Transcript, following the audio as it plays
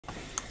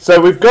So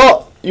we've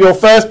got your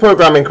first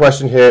programming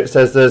question here. It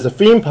says there's a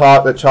theme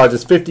park that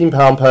charges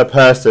 £15 per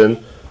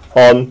person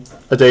on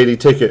a daily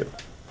ticket.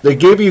 They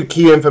give you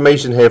key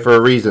information here for a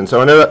reason. So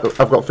I know that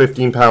I've got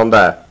 £15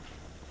 there.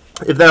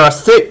 If there are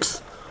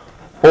 6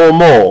 or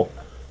more,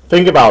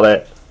 think about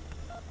it.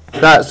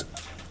 That's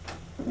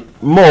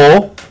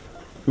more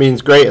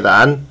means greater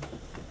than.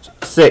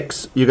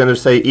 6 you're going to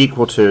say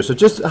equal to. So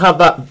just have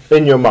that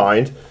in your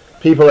mind.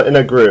 People in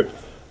a group.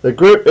 The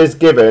group is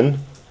given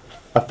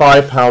a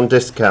 £5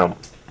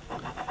 discount.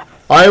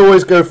 I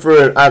always go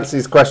through and answer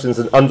these questions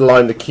and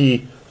underline the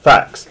key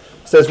facts.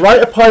 It says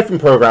write a Python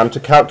program to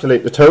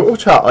calculate the total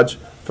charge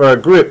for a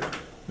group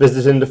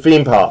visiting the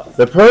theme park.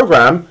 The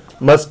program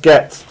must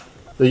get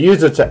the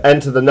user to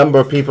enter the number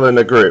of people in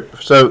the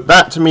group. So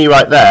that to me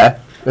right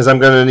there is I'm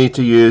going to need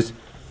to use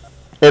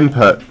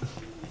input,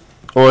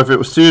 or if it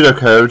was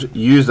pseudocode,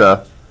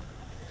 user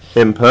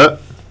input,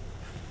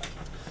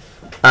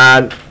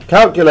 and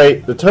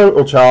calculate the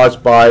total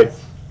charge by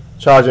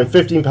charging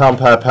 £15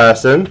 per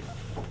person.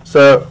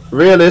 So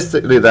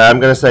realistically there I'm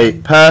going to say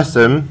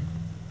person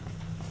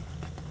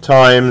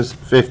times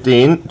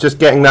 15, just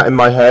getting that in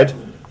my head,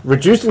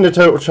 reducing the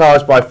total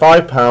charge by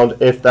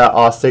 £5 if there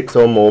are 6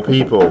 or more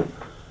people.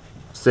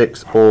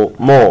 6 or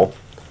more,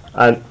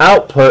 and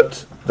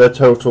output the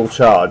total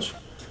charge.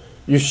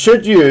 You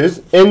should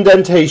use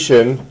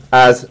indentation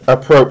as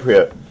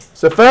appropriate.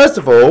 So first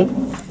of all,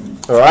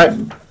 alright,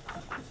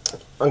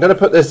 I'm going to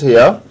put this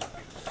here.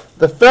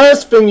 The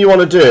first thing you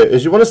want to do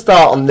is you want to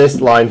start on this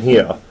line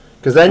here,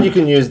 because then you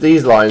can use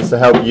these lines to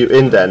help you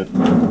indent.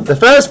 The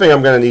first thing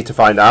I'm going to need to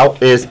find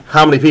out is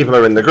how many people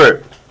are in the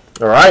group.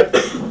 Alright,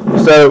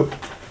 so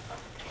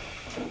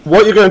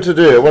what you're going to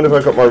do, I wonder if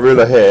I've got my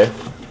ruler here,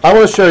 I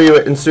want to show you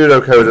it in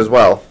pseudocode as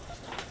well.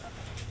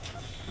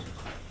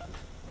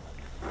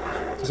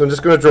 So I'm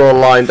just going to draw a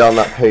line down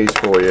that page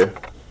for you.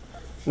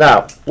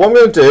 Now, what I'm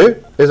going to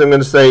do is I'm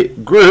going to say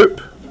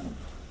group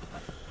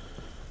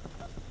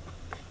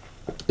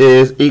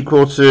is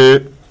equal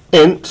to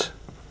int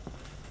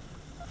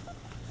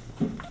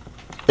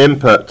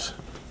input.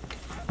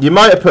 You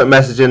might have put a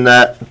message in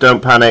there,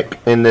 don't panic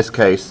in this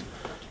case.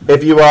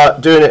 If you are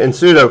doing it in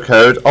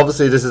pseudocode,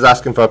 obviously this is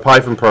asking for a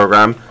Python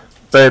program,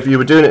 but if you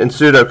were doing it in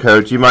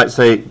pseudocode, you might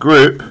say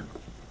group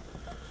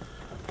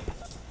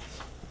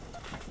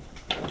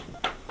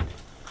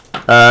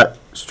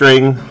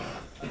string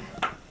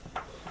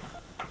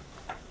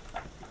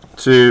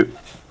to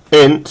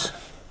int,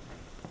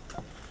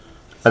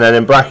 and then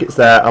in brackets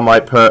there I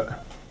might put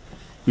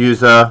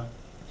user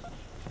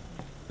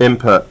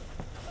input.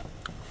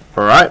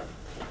 Alright,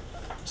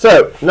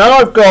 so now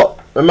I've got,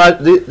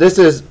 remember this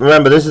is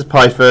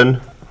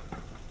Python,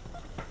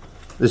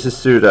 this is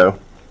pseudo.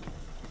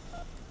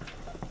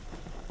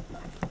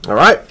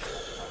 Alright,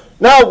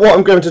 now what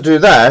I'm going to do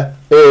there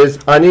is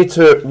I need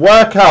to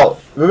work out,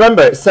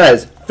 remember it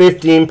says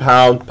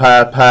 £15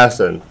 per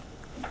person.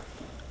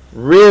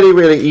 Really,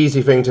 really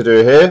easy thing to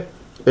do here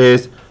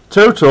is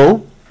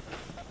total,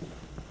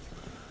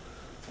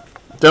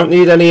 don't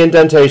need any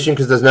indentation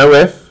because there's no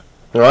if,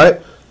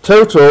 alright,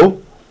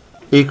 total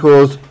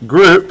equals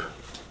group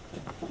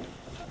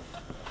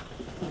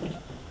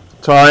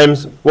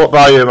times, what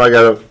value am I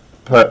going to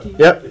put? 15.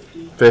 Yep,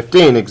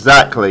 15,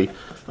 exactly.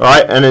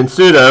 Alright, and in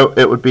pseudo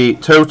it would be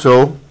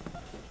total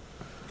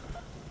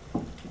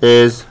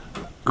is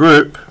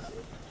group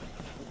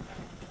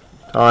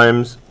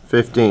times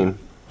 15.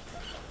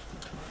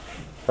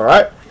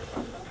 Alright,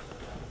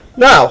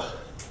 now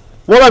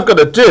what I've got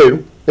to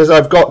do is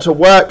I've got to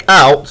work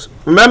out,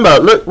 remember,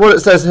 look what it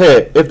says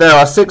here, if there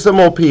are 6 or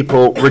more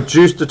people,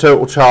 reduce the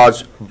total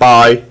charge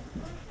by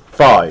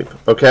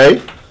 5,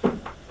 okay?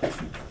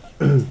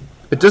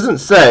 It doesn't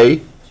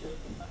say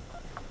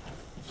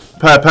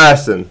per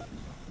person,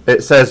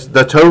 it says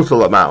the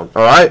total amount,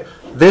 alright?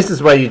 This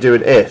is where you do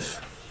an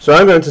if. So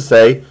I'm going to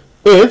say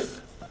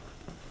if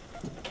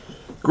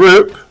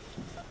group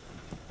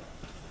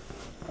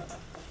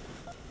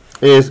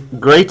is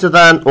greater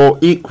than or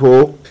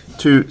equal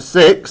to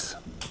 6,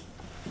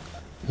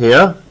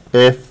 here,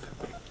 if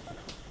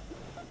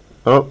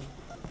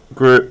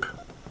group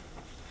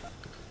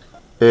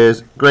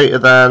is greater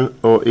than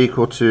or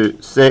equal to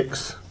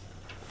 6,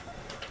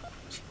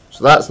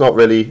 so that's not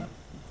really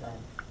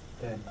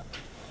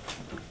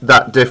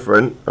that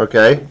different,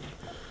 okay?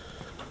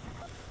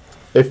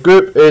 If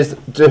group is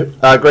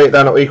greater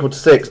than or equal to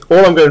 6,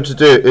 all I'm going to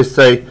do is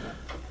say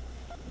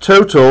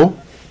total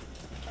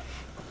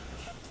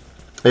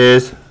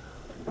is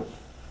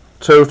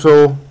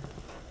total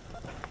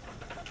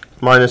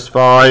minus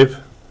 5,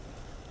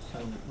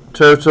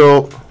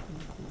 total,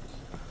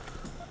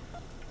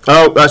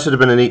 oh that should have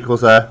been an equals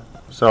there,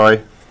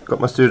 sorry, got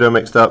my pseudo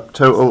mixed up,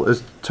 total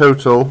is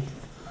total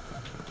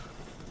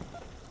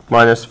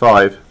minus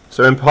 5.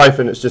 So in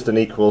Python it's just an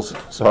equals,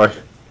 sorry.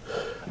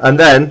 And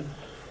then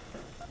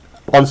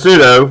on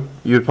pseudo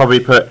you'd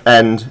probably put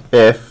end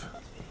if,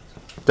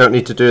 don't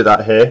need to do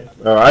that here,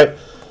 alright.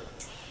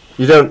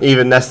 You don't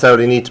even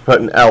necessarily need to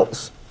put an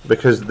else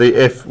because the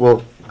if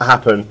will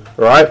happen,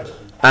 right?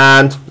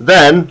 and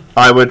then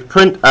I would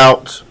print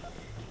out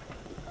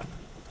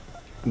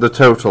the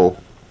total.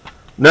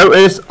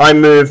 Notice I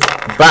moved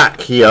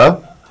back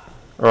here,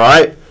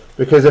 alright,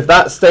 because if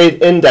that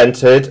stayed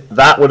indented,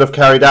 that would have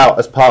carried out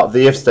as part of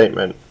the if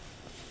statement.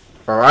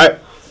 Alright,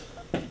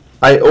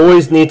 I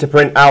always need to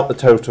print out the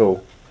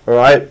total.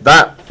 Alright,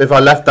 that, if I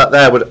left that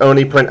there, would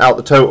only print out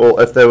the total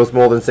if there was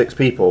more than 6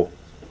 people.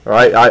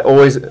 Alright,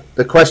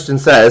 the question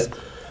says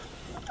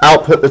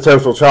output the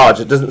total charge.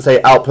 It doesn't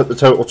say output the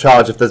total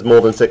charge if there's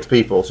more than 6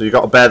 people. So you've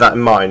got to bear that in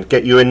mind.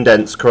 Get your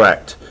indents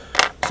correct.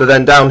 So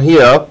then down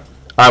here,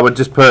 I would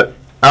just put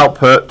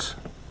output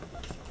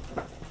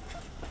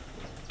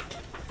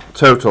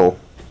total.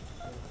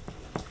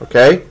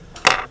 Okay?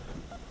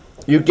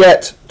 You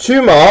get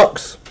 2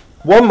 marks.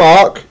 1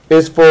 mark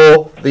is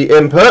for the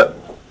input.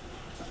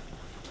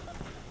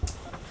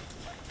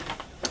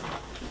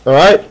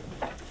 Alright?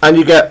 And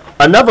you get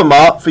another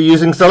mark for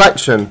using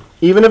selection.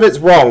 Even if it's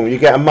wrong, you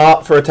get a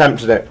mark for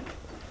attempting it.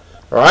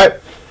 Alright?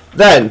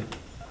 Then,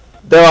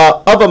 there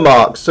are other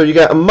marks. So you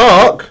get a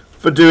mark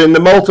for doing the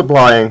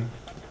multiplying.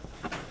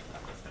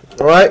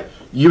 Alright?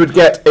 You would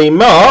get a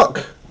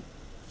mark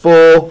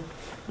for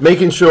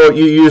making sure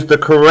you use the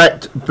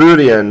correct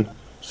Boolean.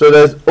 So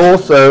there's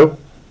also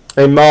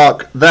a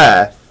mark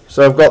there.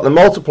 So I've got the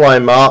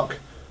multiplying mark.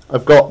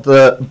 I've got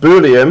the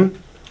Boolean.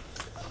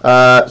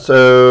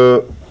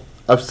 So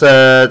I've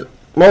said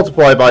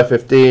multiply by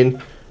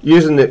 15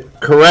 using the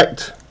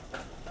correct,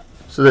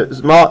 so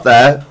there's marked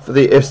there for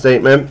the if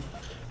statement,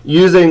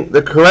 using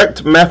the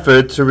correct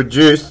method to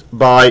reduce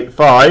by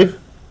 5,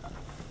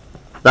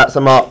 that's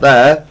a mark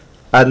there,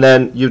 and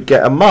then you'd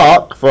get a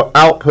mark for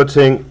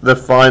outputting the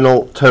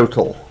final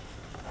total.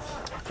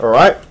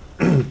 Alright,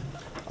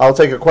 I'll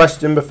take a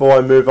question before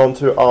I move on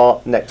to our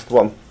next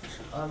one.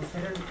 So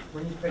then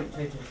when you print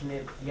total,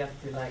 you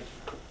have to like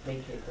make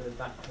it go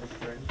back to a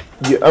string?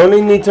 You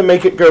only need to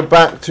make it go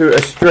back to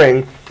a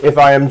string if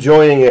I am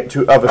joining it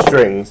to other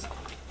strings.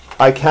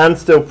 I can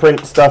still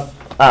print stuff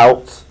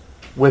out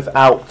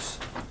without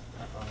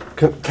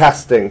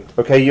casting.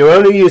 Okay, you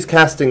only use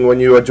casting when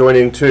you are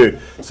joining two.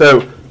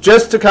 So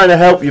just to kind of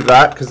help you with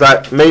that, because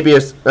that may be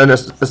an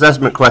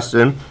assessment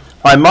question,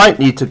 I might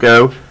need to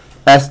go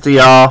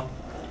str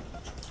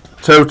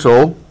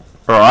total.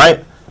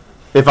 Alright,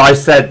 if I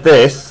said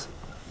this,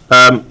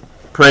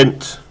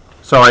 print,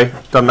 sorry,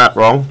 done that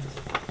wrong.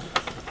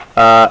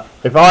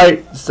 If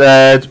I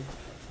said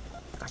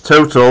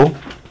total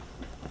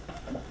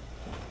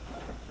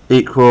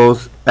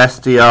equals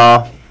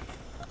str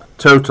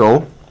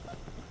total,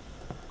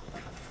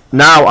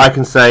 now I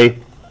can say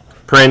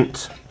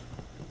print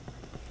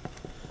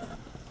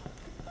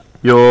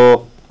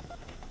your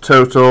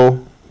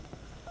total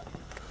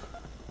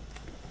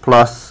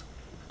plus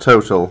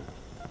total.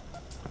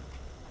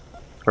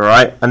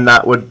 Alright, and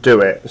that would do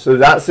it. So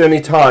that's the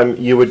only time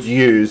you would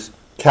use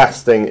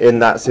casting in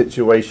that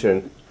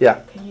situation.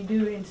 Yeah? Can you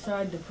do it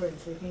inside the print?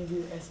 So can you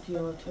do str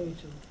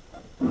total?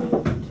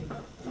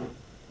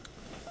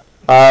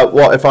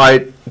 What if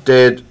I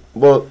did,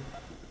 well,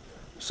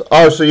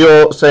 so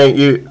you're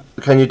saying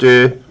can you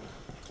do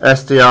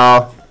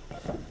str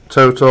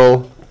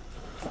total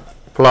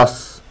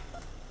plus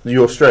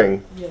your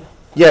string? Yeah.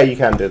 Yeah, you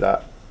can do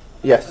that.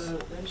 Yes. Then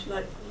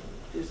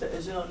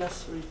is it not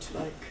necessary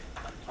to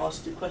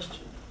ask the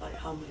question,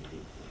 how many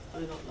people?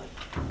 Does it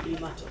not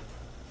really matter?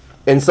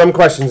 In some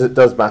questions it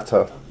does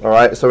matter.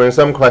 Alright, so in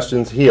some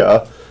questions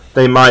here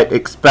they might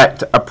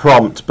expect a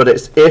prompt, but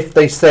it's if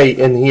they say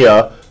in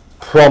here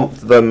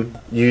prompt them,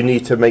 you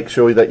need to make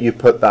sure that you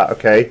put that,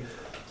 okay?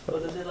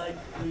 But does it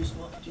lose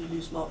marks? Do you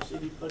lose marks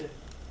if you put it?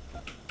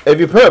 If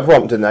you put a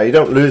prompt in there, you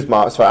don't lose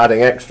marks for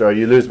adding extra,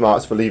 you lose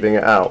marks for leaving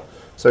it out.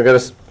 So I'm going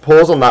to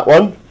pause on that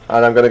one,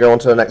 and I'm going to go on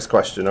to the next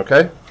question,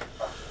 okay?